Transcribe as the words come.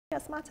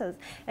Matters.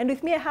 And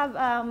with me I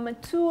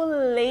have two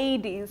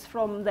ladies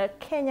from the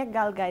Kenya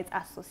Girl Guides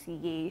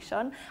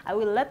Association. I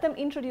will let them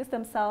introduce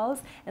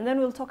themselves and then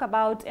we'll talk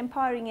about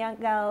empowering young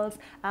girls,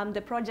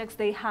 the projects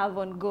they have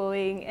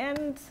ongoing,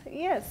 and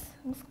yes,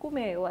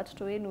 msukume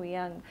watoto wenu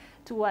young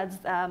towards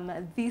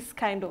these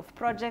kind of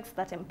projects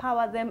that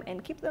empower them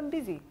and keep them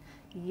busy.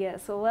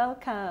 Yes, so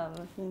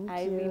welcome.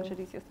 Ivy,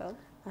 introduce yourself.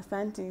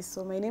 Asante.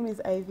 So my name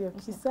is Ivy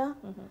Okisa.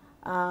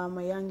 I'm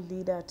a young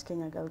leader at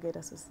Kenya Girl Guides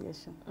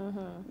Association.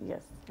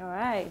 Yes. All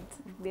right.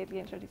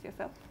 Fidelia, introduce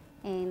yourself.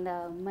 And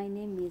my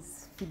name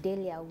is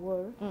Fidelia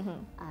Awour,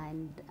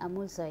 and I'm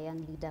also a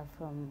young leader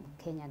from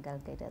Kenya Girl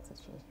Guides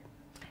Association.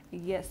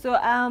 Yes. So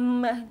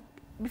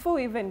before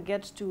we even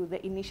get to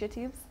the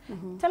initiatives,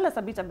 tell us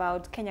a bit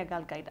about Kenya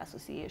Girl Guides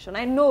Association.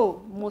 I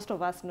know most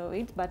of us know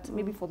it, but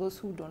maybe for those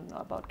who don't know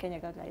about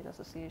Kenya Girl Guides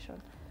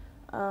Association.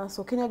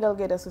 So Kenya Girl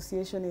Guides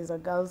Association is a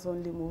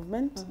girls-only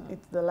movement.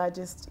 It's the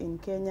largest in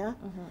Kenya,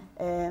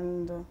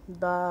 and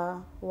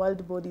the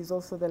world body is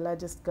also the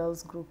largest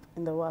girls group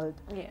in the world.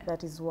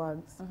 That is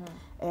WAGS.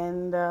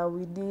 And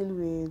we deal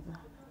with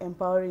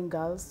empowering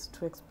girls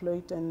to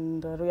exploit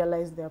and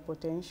realize their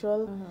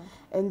potential,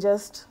 and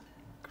just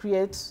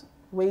create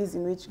ways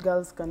in which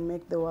girls can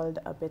make the world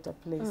a better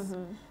place.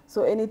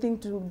 So anything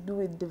to do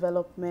with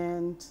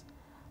development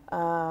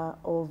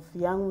of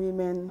young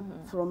women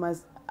from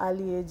as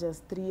early age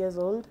as 3 years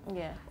old,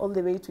 all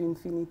the way to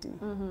infinity.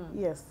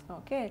 Yes.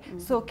 Okay.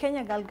 So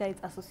Kenya Girl Guides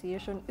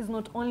Association is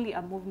not only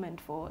a movement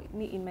for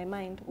me, in my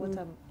mind, what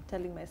I'm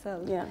telling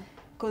myself.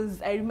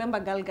 Because I remember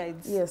Girl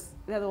Guides. Yes.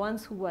 They're the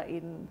ones who were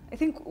in, I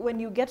think when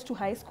you get to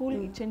high school,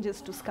 it changes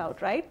to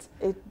Scout, right?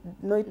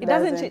 No, it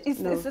doesn't change.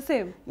 It's the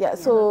same. Yeah,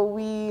 so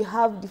we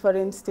have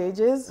different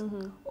stages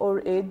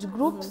or age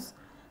groups.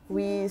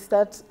 We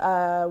start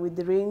with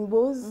the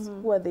rainbows,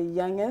 who are the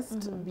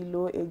youngest,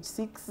 below age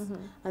 6.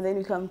 And then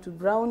we come to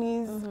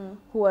brownies,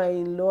 who are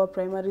in lower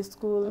primary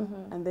school.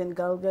 And then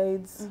girl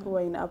guides, who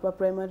are in upper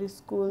primary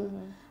school.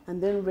 And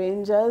then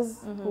rangers,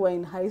 who are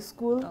in high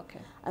school.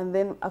 And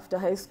then after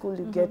high school,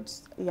 you get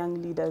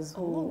young leaders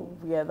who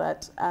wear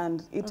that.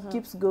 And it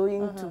keeps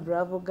going to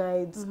Bravo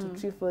Guides, to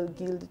Triple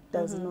Guild. It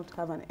does not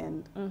have an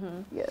end.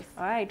 Yes.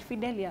 All right,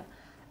 Fidelia.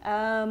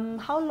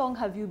 How long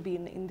have you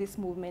been in this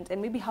movement,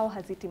 and maybe how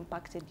has it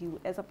impacted you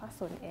as a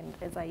person and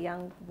as a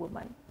young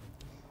woman?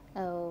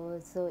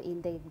 So in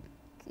the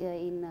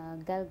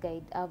Girl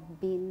Guide,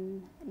 I've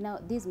been, now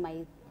this is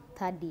my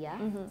 3rd year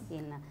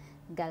in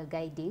girl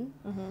guiding.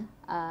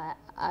 I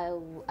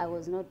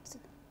was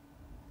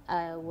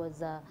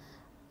a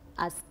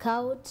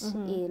scout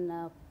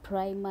in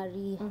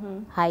primary,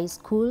 high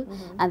school,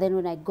 and then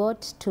when I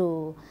got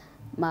to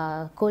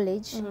my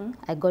college,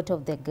 I got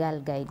off the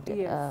Girl Guide.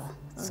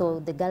 So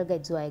the Girl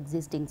Guides were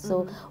existing.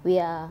 So we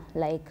are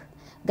like,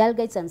 Girl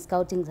Guides and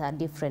Scoutings are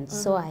different.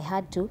 So I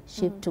had to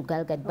shift to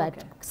Girl Guide,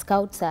 but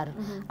Scouts are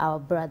our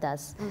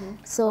brothers.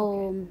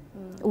 So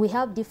we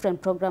have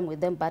different program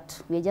with them,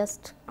 but we're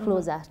just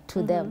closer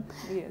to them.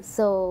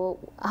 So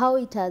how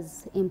it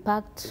has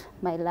impacted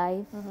my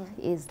life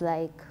is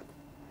like,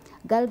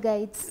 Girl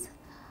Guides,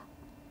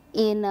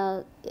 in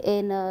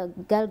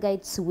Girl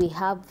Guides we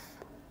have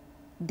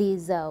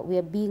these, we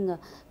are being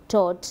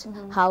taught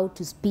how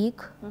to speak.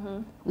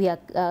 We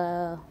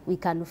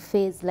can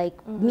face,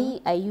 like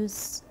me,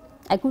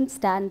 I couldn't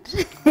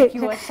stand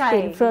You were shy.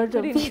 in front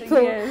of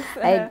people.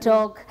 I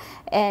talk,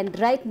 and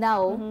right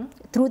now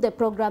through the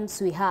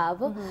programs we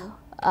have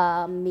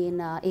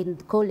in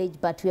college,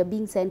 but we are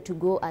being sent to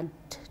go and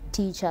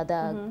teach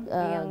other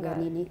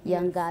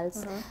young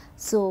girls.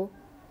 So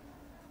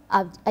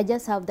I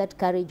just have that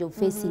courage of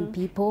facing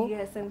people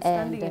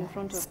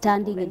and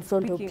standing in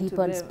front of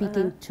people and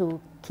speaking to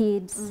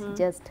kids.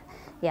 Just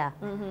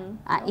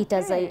it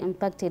has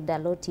impacted a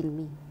lot in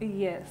me.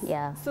 Yes.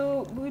 Yeah.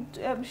 So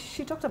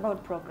she talked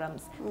about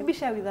programs. Maybe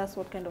share with us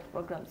what kind of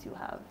programs you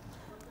have.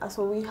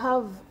 So we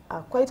have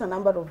quite a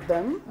number of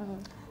them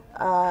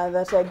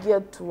that are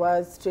geared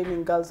towards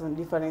training girls on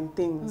different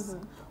things.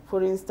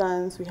 For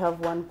instance, we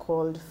have one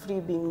called Free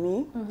Being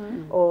Me,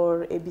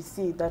 or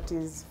ABC, that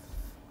is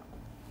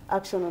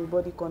Action on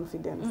Body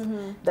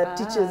Confidence, that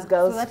teaches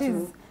girls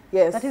to...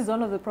 Yes. That is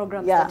one of the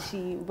programs that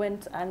she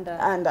went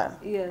under.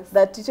 Yes.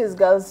 That teaches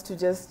girls to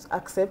just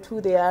accept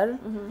who they are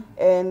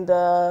and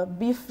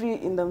be free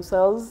in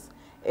themselves,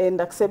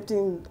 and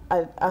accepting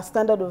a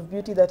standard of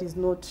beauty that is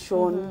not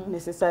shown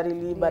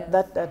necessarily, but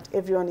that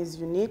everyone is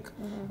unique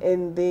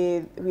and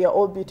we are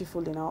all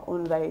beautiful in our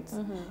own rights.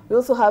 We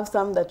also have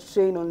some that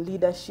train on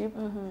leadership.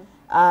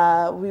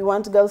 We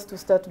want girls to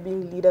start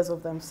being leaders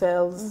of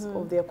themselves,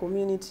 of their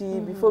community,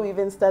 before we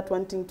even start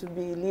wanting to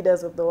be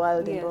leaders of the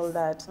world and all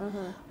that.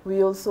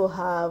 We also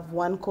have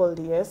one called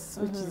YES,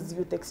 which is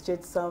Youth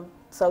Exchange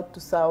South to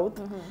South,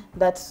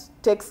 that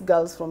takes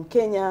girls from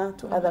Kenya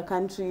to other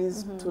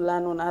countries to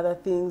learn on other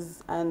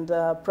things and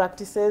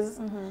practices.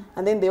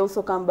 And then they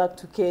also come back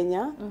to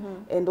Kenya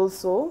and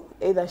also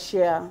either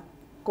share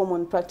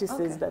common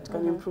practices that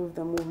can improve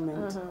the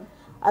movement.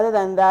 Other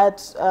than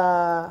that,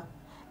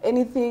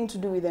 anything to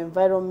do with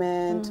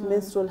environment,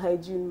 menstrual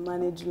hygiene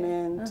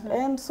management,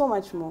 and so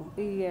much more.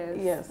 Yes.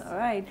 Yes. All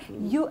right.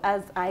 You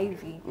as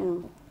Ivy,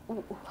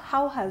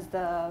 how has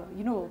the,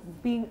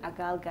 being a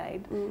Girl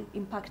Guide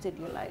impacted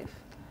your life?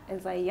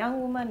 As a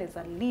young woman, as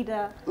a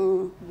leader?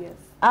 Yes.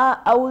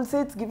 I will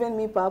say it's given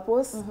me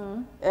purpose.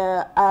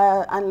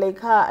 Unlike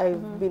her,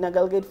 I've been a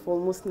Girl Guide for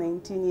almost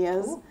 19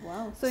 years. Oh,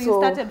 wow. So you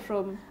started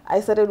from?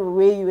 I started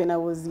way when I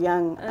was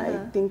young,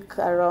 I think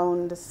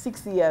around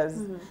 6 years.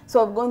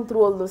 So I've gone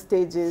through all those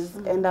stages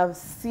and I've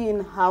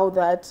seen how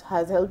that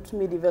has helped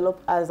me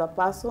develop as a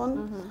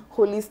person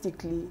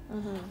holistically.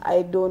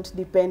 I don't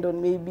depend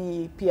on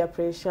maybe peer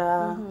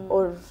pressure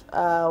or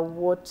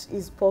what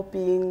is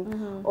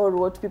popping or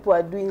what people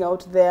are doing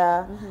out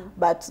there,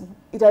 but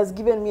it has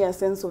given me a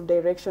sense of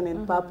direction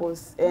and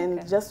purpose,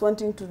 and just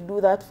wanting to do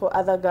that for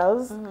other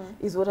girls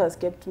is what has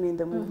kept me in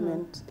the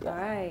movement. All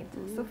right.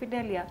 So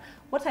Fidelia,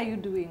 what are you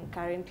doing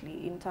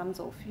currently in terms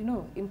of,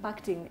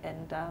 impacting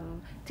and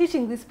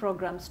teaching these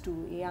programs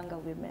to younger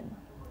women?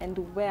 And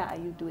where are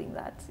you doing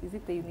that? Is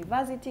it the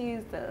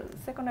universities, the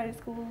secondary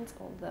schools,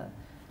 or the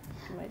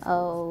primary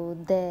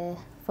schools?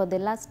 For the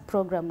last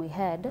program we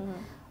had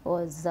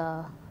was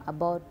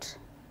about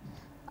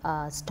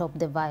stop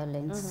the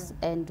violence,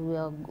 and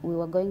we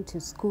were going to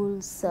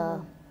schools,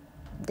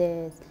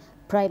 the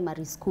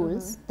primary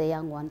schools, the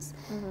young ones,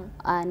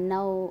 and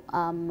now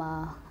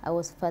I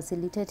was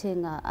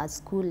facilitating a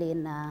school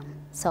in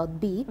South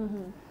B,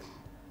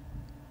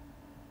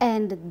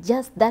 and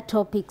just that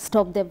topic,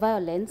 stop the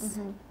violence.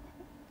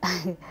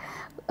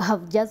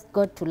 I've just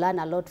got to learn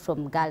a lot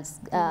from girls.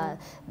 The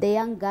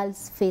young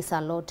girls face a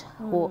lot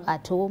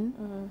at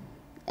home,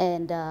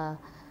 and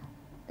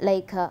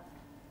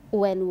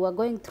when we were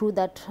going through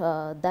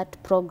that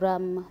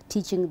program,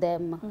 teaching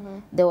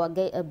them, they were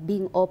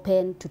being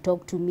open to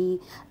talk to me.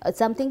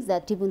 Some things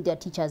that even their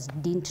teachers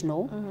didn't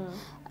know,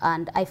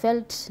 and I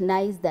felt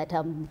nice that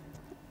I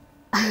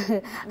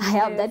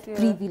have that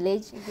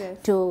privilege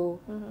to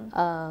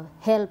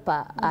help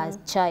a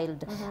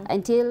child.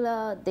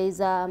 Until there's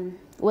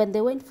when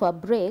they went for a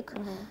break,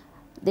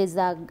 there's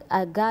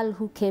a girl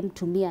who came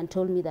to me and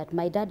told me that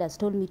my dad has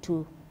told me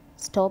to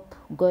stop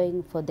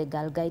going for the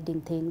girl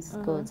guiding things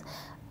because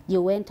you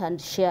went and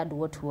shared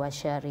what we were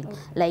sharing.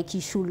 Like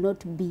you should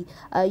not be,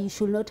 you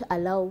should not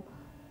allow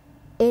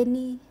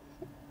any,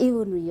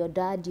 even your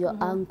dad, your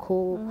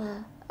uncle,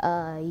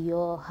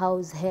 your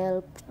house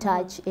help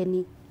touch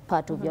any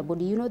part of your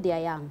body. They are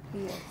young.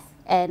 Yes.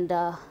 And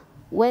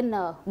when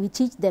we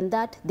teach them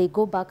that, they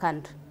go back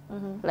and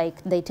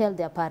like they tell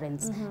their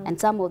parents. And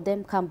some of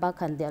them come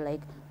back and they're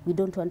like, we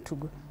don't want to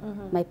go.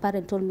 My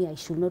parent told me I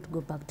should not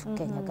go back to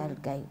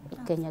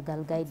Kenya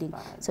Girl Guiding.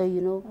 So,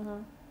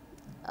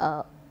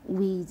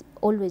 we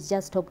always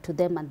just talk to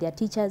them, and their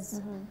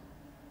teachers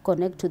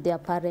connect to their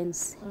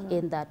parents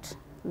in that,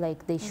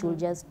 like they should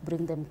just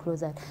bring them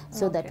closer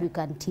so that we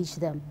can teach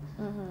them.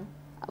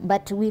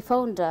 But we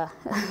found that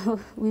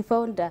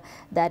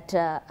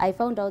I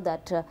found out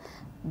that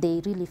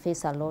they really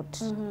face a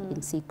lot in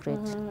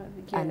secret, yes,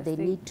 and they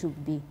need to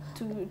be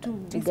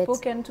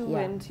spoken to,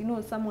 and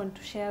someone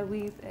to share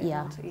with.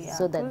 And,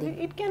 so that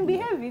it can be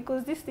heavy,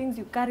 because these things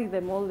you carry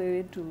them all the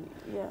way to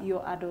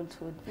your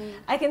adulthood.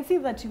 I can see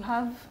that you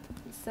have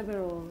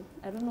several,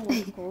 I don't know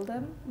what you call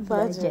them,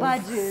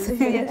 badges.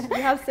 Yes,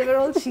 you have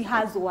several. She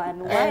has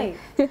one. Why?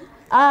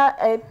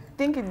 I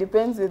think it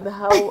depends with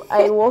how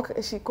I walk.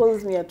 She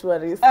calls me a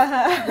tourist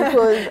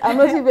because I'm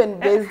not even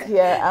based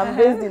here. I'm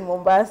based in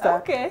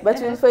Mombasa, but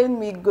you'll find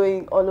me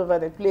going all over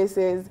the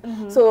places.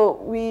 So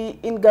we,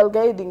 in Girl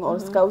Guiding or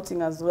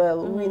Scouting as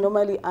well, we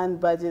normally earn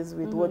badges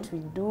with what we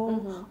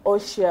do or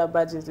share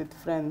badges with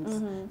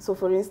friends. So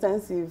for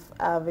instance, if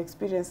I've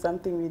experienced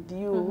something with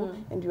you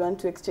and you want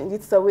to exchange,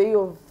 it's a way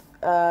of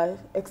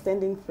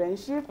extending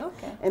friendship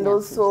and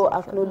also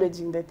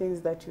acknowledging the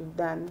things that you've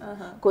done,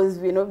 because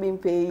we're not being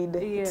paid.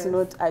 It's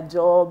not a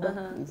job.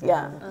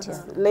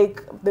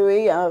 Like the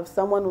way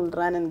someone will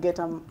run and get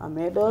a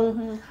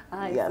medal.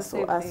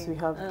 So us we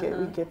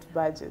get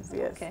badges.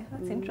 Okay,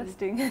 that's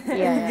interesting.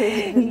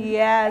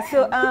 Yeah.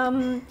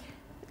 So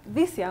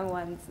these young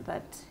ones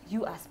that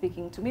you are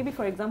speaking to, maybe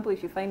for example,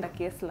 if you find a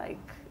case like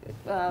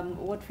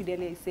what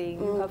Fidelia is saying,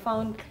 you have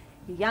found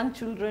young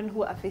children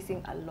who are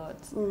facing a lot.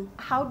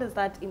 How does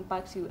that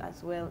impact you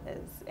as well as,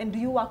 and do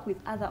you work with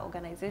other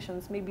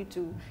organizations maybe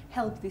to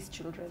help these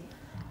children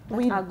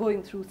that are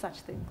going through such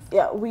things?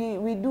 Yeah,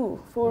 we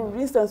do. For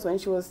instance, when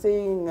she was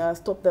saying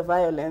stop the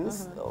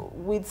violence,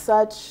 with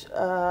such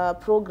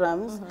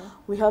programs,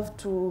 we have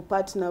to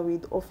partner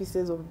with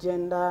offices of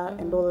gender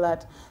and all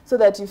that, so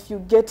that if you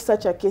get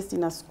such a case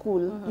in a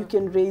school, you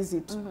can raise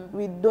it.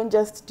 We don't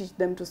just teach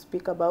them to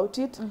speak about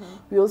it,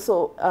 we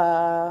also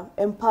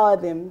empower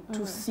them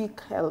to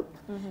seek help.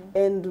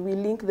 And we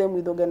link them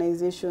with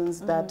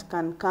organizations that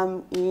can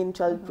come in,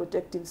 child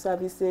protective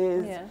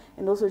services,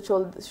 and also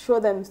show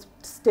them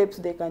steps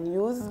they can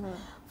use.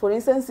 For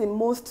instance, in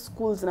most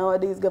schools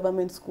nowadays,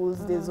 government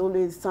schools, there's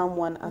always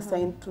someone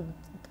assigned to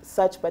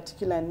such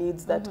particular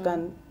needs that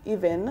can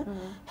even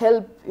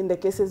help in the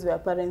cases where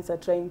parents are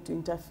trying to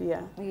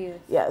interfere. Yes.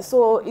 Yeah,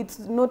 so it's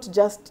not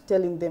just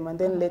telling them and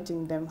then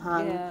letting them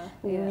hang.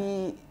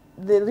 Yeah.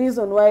 The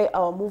reason why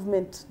our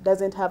movement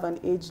doesn't have an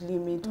age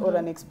limit or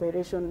an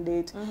expiration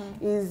date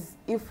is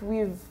if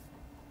we've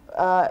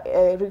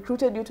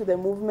recruited you to the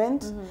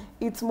movement,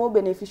 it's more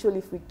beneficial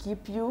if we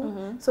keep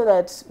you so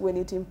that when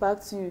it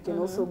impacts you, you can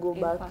also go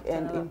back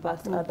and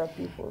impact other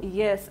people.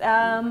 Yes,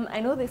 I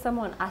know there's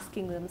someone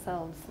asking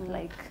themselves,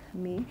 like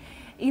me,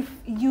 if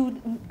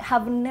you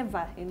have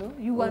never, you know,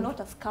 you were not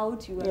a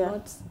scout, you were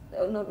not,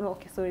 no,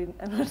 okay, sorry,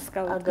 I'm not a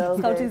scout.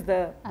 Scout is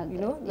the, you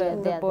know,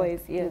 the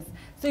boys, yes.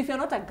 So if you're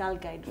not a Girl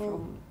Guide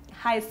from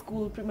high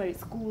school, primary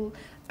school,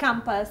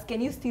 campus, can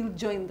you still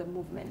join the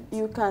movement?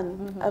 You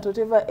can. At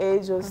whatever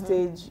age or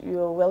stage,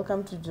 you're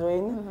welcome to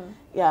join.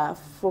 Yeah,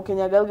 for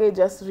Kenya Girl Guide,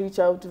 just reach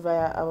out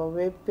via our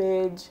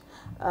webpage.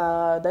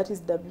 That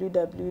is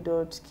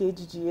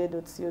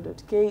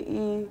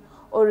www.kgga.co.ke,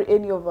 or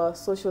any of our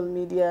social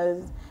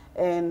medias,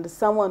 and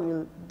someone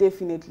will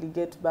definitely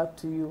get back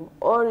to you.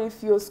 Or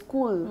if your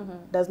school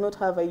does not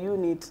have a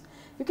unit,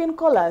 you can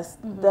call us.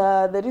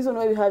 The reason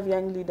why we have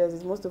young leaders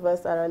is most of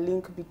us are a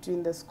link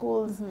between the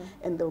schools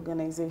and the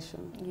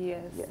organization.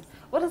 Yes.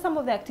 What are some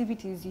of the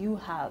activities you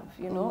have,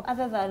 you know,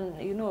 other than,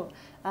 you know,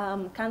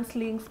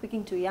 counseling,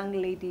 speaking to young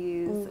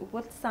ladies?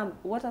 What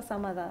are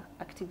some other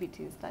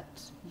activities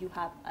that you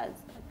have as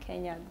a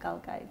Kenya Girl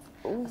Guides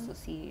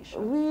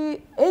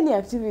Association? Any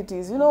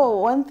activities. You know,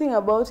 one thing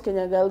about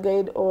Kenya Girl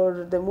Guide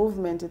or the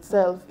movement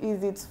itself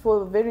is it's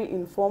for very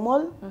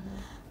informal,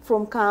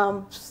 from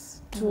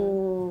camps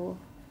to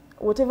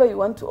whatever you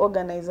want to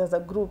organize as a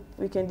group.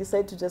 We can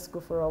decide to just go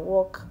for a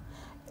walk,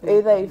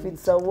 either if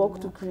it's a walk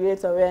to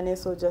create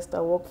awareness or just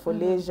a walk for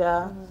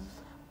leisure,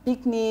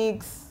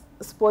 picnics,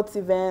 sports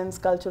events,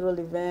 cultural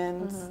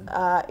events,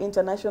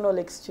 international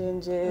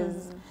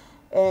exchanges,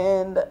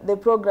 and the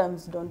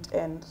programs don't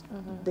end.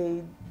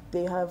 They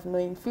have no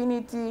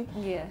infinity,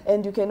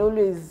 and you can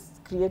always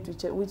create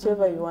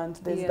whichever you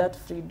want. There's that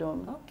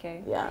freedom.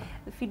 Okay. Yeah.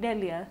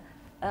 Fidelia,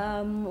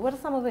 what are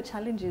some of the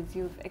challenges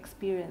you've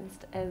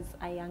experienced as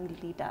a young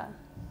leader?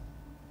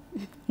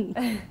 You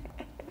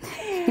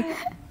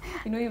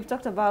know, you've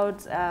talked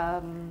about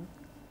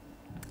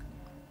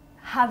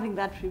having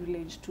that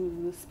privilege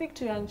to speak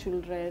to young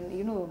children,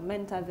 you know,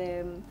 mentor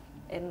them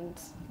and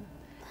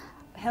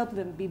help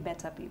them be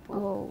better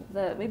people.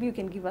 Maybe you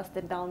can give us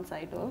the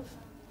downside of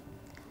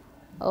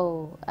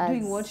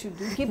doing what you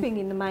do, keeping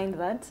in mind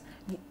that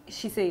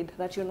she said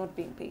that you're not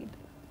being paid.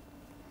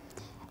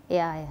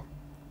 Yeah.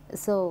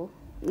 So,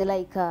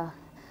 like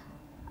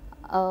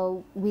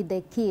with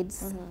the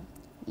kids,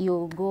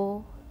 you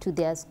go to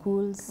their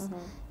schools,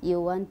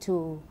 you want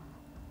to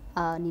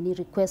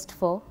request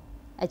for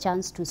a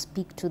chance to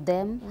speak to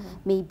them.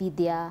 Maybe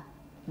their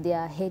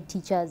head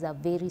teachers are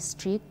very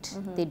strict.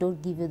 They don't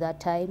give you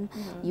that time.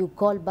 You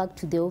call back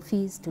to the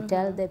office to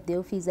tell them. The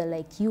office are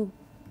like, you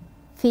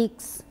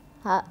fix,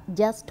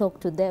 just talk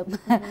to them.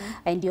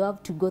 And you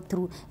have to go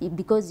through,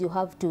 because you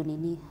have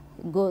to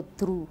go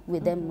through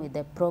with them with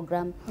the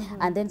program.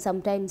 And then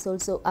sometimes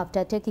also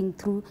after taking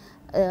through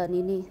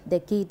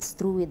the kids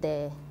through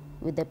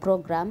with the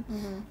program,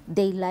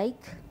 they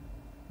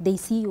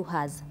see you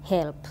as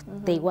help.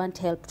 They want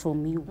help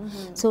from you.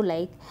 So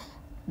like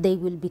they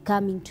will be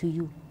coming to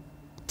you,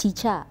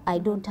 teacher, I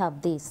don't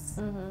have this.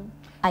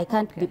 I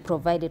can't be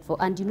provided for.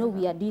 And you know,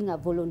 we are doing a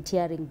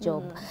volunteering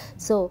job.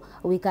 So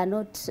we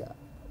cannot,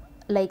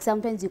 like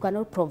sometimes you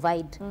cannot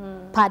provide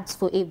pads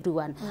for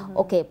everyone.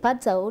 Okay,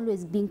 pads are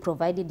always being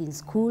provided in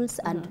schools,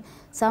 and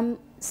some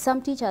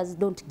teachers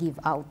don't give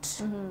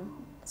out.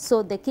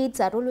 So the kids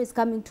are always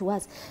coming to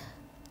us,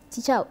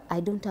 teacher, I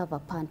don't have a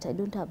pant, I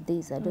don't have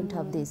this, I don't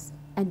have this.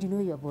 And you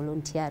know you're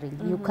volunteering,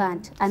 you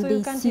can't. And so they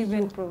you can't see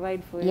even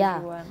provide for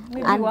everyone.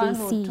 Maybe and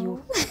they see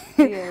you.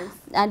 Yes.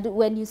 And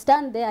when you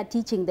stand there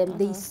teaching them,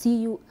 they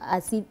see you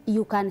as if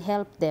you can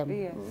help them.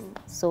 Yes.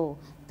 So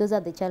those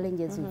are the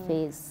challenges we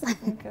face.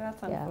 Okay,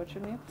 that's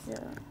unfortunate.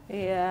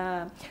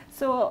 Yeah.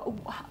 So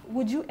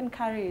would you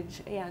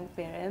encourage young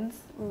parents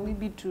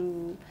maybe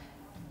to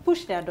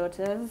push their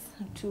daughters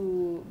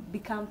to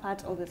become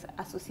part of this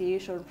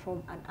association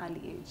from an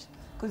early age?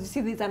 Because you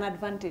see, there's an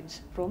advantage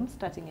from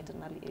starting at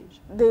an early age.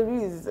 There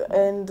is,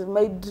 and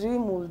my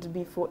dream would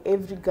be for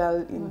every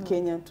girl in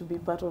Kenya to be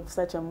part of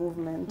such a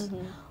movement,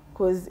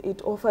 because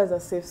it offers a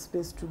safe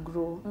space to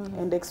grow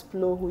and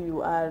explore who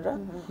you are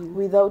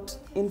without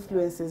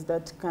influences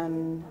that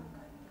can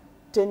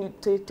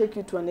take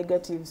you to a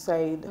negative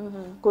side.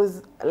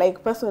 Because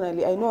like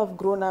personally, I know I've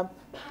grown up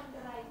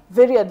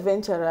very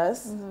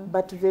adventurous,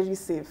 but very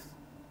safe.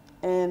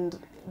 And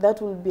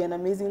that will be an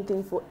amazing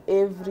thing for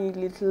every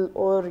little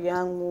or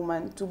young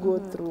woman to go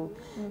through.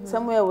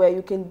 Somewhere where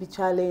you can be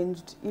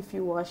challenged if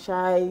you are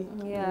shy.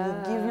 We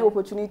give you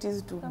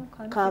opportunities to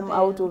come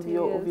out of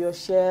your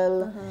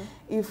shell.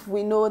 If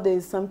we know there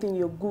is something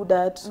you're good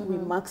at, we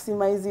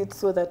maximize it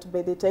so that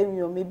by the time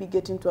you're maybe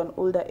getting to an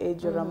older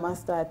age, you're a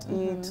master at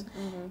it.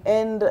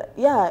 And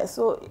yeah,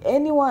 so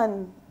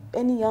anyone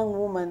any young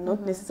woman,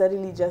 not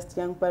necessarily just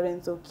young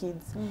parents or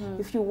kids.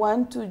 If you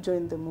want to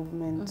join the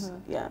movement,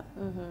 yeah.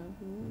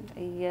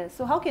 Yes.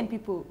 So how can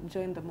people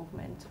join the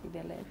movement,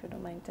 Fidelia, if you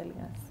don't mind telling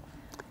us?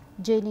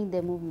 Joining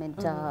the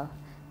movement,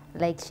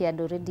 like she had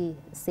already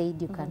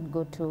said, you can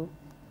go to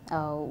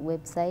our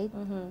website,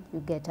 you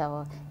get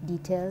our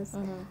details.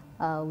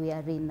 We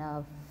are in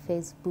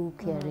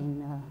Facebook, we are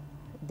in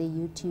the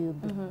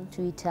YouTube,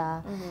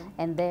 Twitter,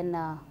 and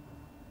then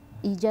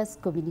you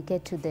just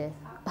communicate to the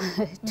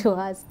to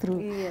us through,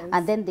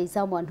 and then there's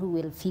someone who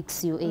will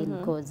fix you in,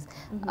 because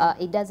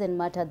it doesn't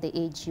matter the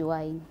age you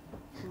are in.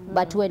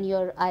 But when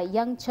you're a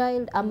young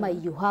child,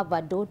 you have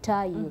a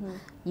daughter,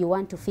 you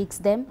want to fix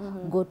them,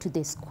 go to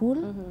the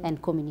school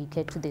and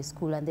communicate to the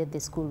school, and then the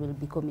school will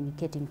be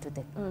communicating to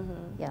them.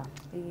 Yeah.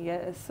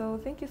 Yeah. So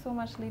thank you so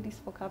much, ladies,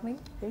 for coming.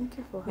 Thank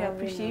you for We having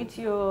appreciate us.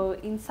 your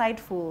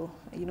insightful,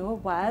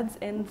 words.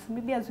 And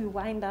maybe as we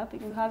wind up,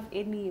 if you have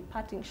any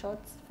parting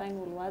shots,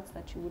 final words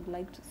that you would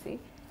like to say.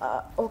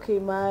 Okay,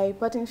 my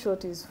parting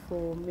shot is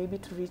for maybe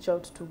to reach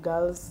out to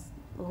girls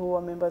who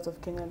are members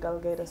of Kenya Girl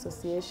Guide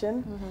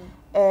Association.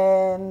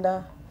 And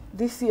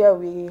this year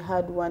we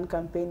had one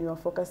campaign we were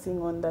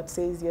focusing on that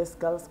says, yes,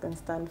 girls can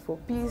stand for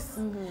peace.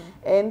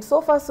 And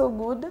so far so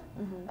good.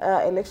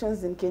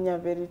 Elections in Kenya are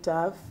very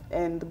tough,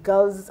 and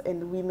girls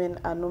and women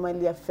are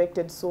normally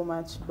affected so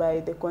much by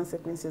the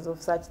consequences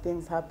of such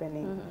things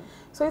happening.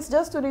 So it's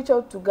just to reach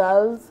out to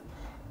girls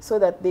so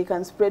that they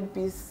can spread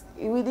peace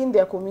within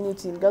their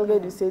community. In Girl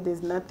Guide, you say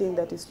there's nothing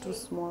that is too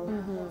small.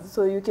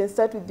 So you can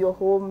start with your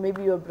home.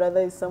 Maybe your brother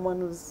is someone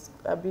who's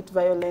a bit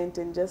violent,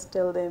 and just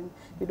tell them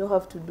you don't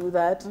have to do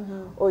that.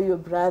 Or your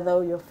brother,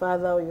 or your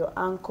father, or your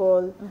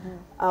uncle,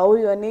 or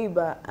your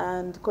neighbor.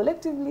 And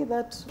collectively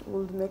that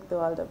will make the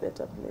world a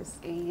better place.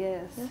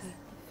 Yes.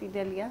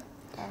 Fidelia,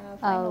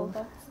 final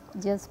thoughts?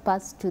 Just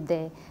pass to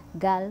the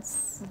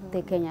girls,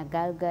 the Kenya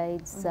Girl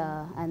Guides,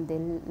 and the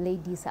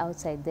ladies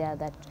outside there,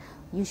 that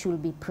you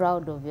should be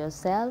proud of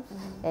yourself,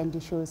 and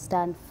you should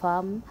stand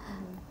firm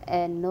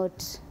and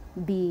not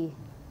be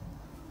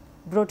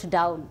brought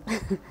down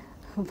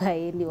by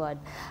anyone,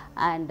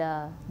 and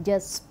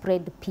just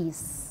spread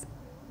peace.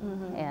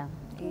 Yeah.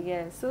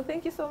 Yes. So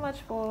thank you so much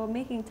for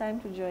making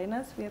time to join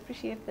us. We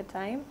appreciate the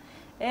time.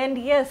 And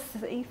yes,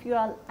 if you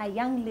are a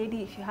young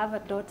lady, if you have a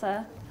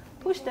daughter,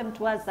 push them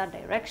towards that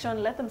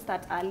direction. Let them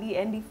start early.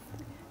 And if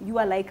you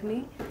are like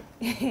me,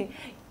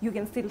 you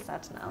can still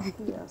start now.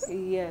 Yes.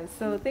 Yes.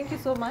 So thank you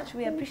so much.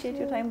 We appreciate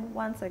your time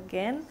once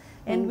again.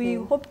 And we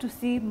hope to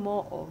see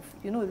more of,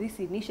 these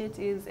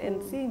initiatives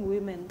and seeing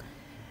women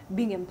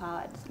being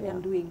empowered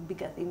and doing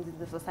bigger things in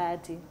the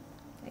society.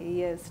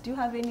 Yes. Do you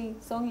have any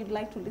song you'd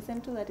like to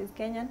listen to that is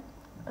Kenyan?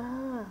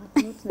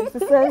 Not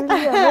necessarily.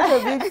 I'm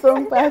not a big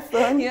song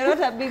person. You're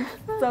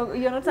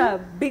not a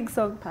big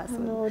song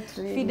person. Not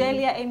really.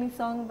 Fidelia, any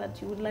song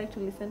that you would like to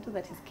listen to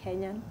that is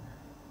Kenyan?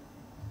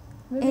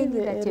 Maybe Any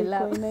the that you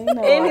love.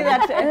 Any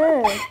that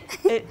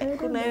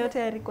kuna yote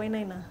ya Eric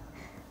Wainaina.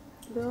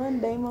 The one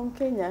Daima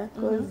Kenya,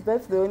 because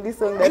that's the only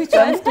song that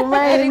comes to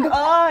mind.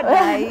 Oh,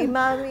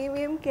 Daima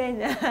mimi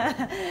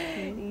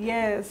Mkenya.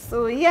 Yes.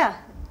 So yeah.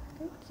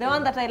 The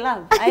one that I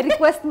love. I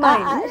request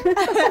mine.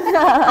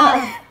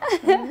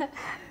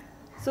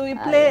 So we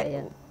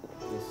play.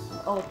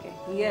 Okay.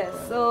 Yes.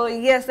 So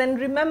yes, and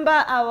remember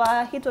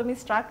our hit or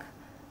miss track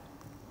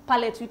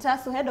pale Twitter.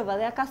 So head over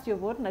there, cast your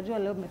vote. Najua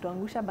leo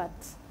mmetuangusha, but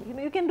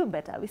you can do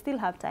better. We still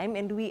have time,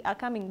 and we are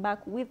coming back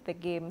with the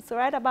game. So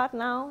right about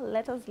now,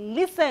 let us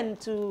listen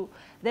to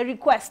the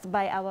request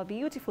by our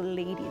beautiful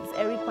ladies,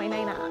 Eric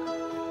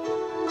Wainaina.